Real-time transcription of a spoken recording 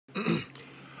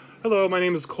Hello, my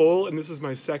name is Cole, and this is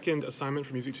my second assignment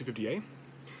for Music 250A.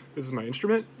 This is my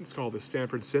instrument. It's called the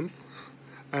Stanford synth.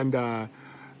 And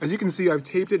as you can see, I've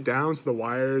taped it down so the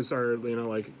wires are,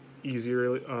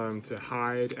 easier to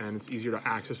hide, and it's easier to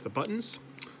access the buttons.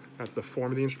 That's the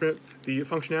form of the instrument. The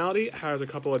functionality has a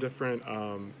couple of different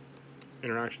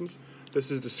interactions. This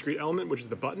is a discrete element, which is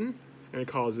the button, and it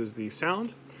causes the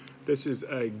sound. This is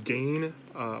a gain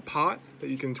pot that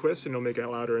you can twist and it'll make it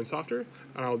louder and softer.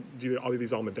 And I'll do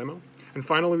these all in the demo. And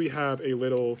finally, we have a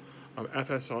little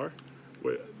FSR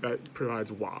that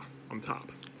provides wah on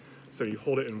top. So you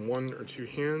hold it in one or two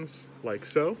hands like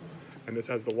so, and this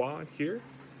has the wah here,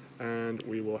 and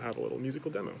we will have a little musical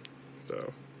demo.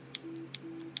 So.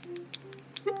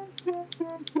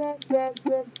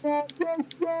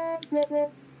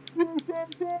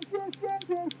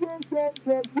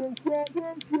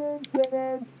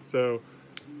 So,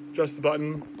 just the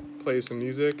button, play some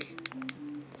music,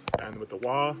 and with the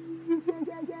wah,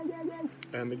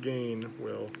 and the gain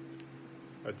will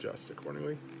adjust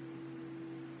accordingly.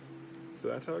 So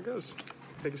that's how it goes.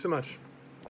 Thank you so much.